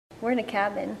We're in a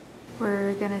cabin.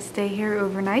 We're gonna stay here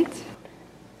overnight.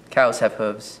 Cows have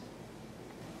hooves.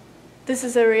 This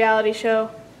is a reality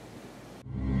show.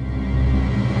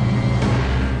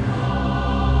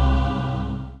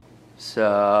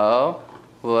 So,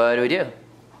 what do we do?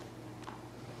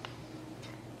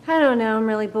 I don't know, I'm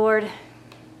really bored.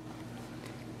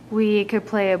 We could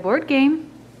play a board game.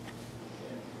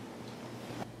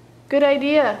 Good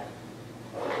idea.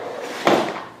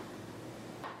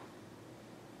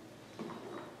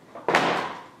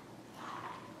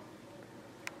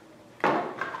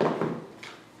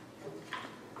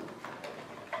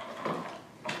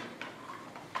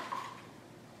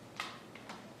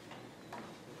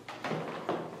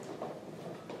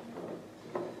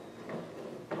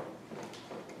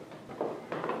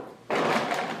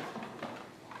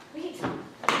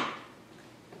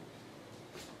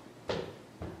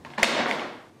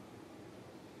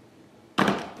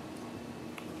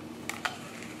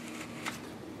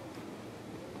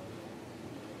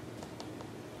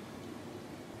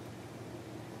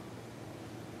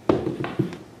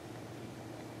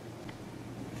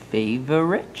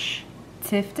 Favorite?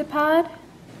 Tiftapod?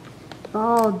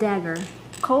 Ball dagger.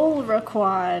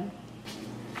 Colraquad.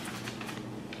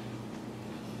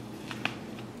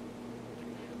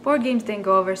 Board games didn't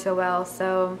go over so well,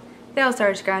 so they all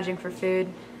started scrounging for food.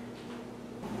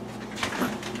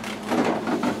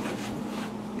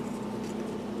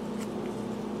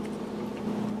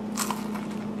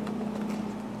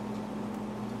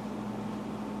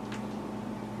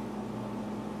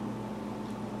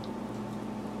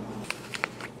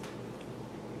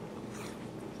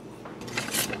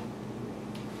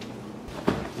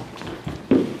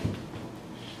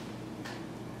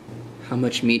 How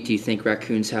much meat do you think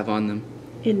raccoons have on them?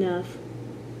 Enough.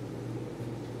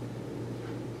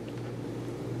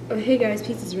 Oh, hey guys,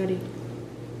 pizza's ready.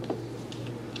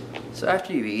 So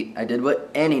after you eat, I did what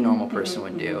any normal person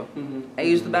would do. I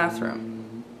used the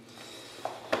bathroom.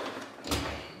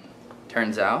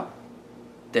 Turns out,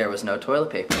 there was no toilet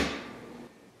paper.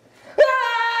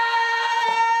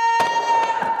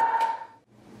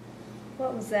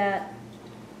 What was that?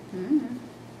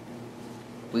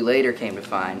 We later came to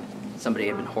find somebody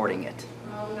had been hoarding it.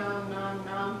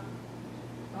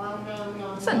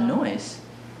 What's that noise?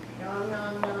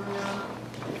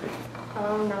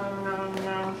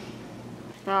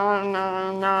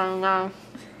 I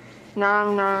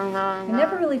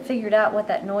never really figured out what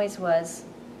that noise was.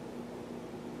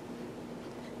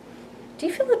 Do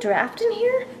you feel a draft in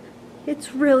here?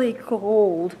 It's really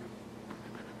cold.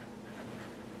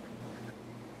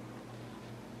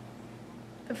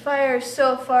 The fire is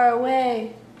so far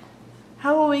away.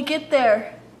 How will we get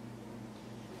there?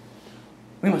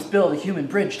 We must build a human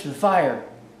bridge to the fire.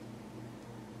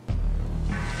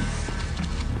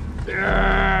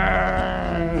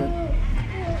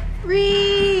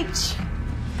 Reach!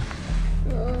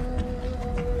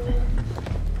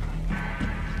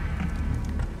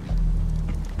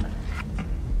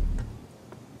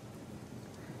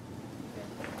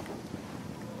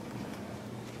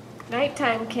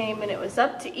 Nighttime came and it was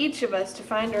up to each of us to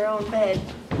find our own bed.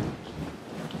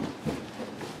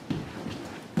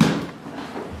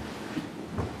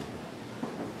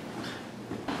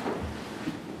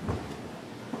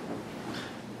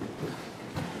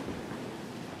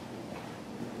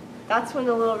 That's when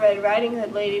the Little Red Riding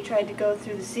Hood lady tried to go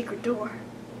through the secret door.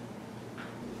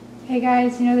 Hey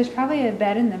guys, you know there's probably a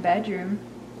bed in the bedroom.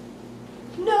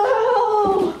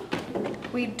 No!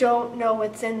 We don't know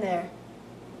what's in there.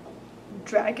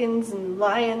 Dragons and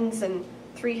lions and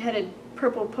three-headed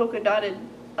purple polka-dotted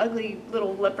ugly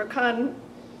little leprechaun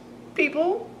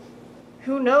people.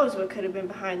 Who knows what could have been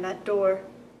behind that door?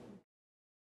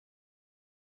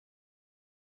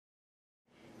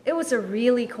 It was a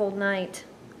really cold night.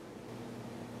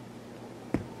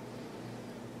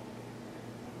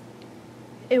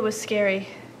 It was scary.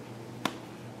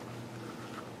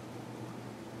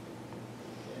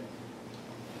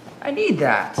 I need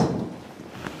that.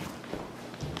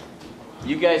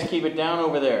 You guys keep it down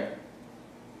over there.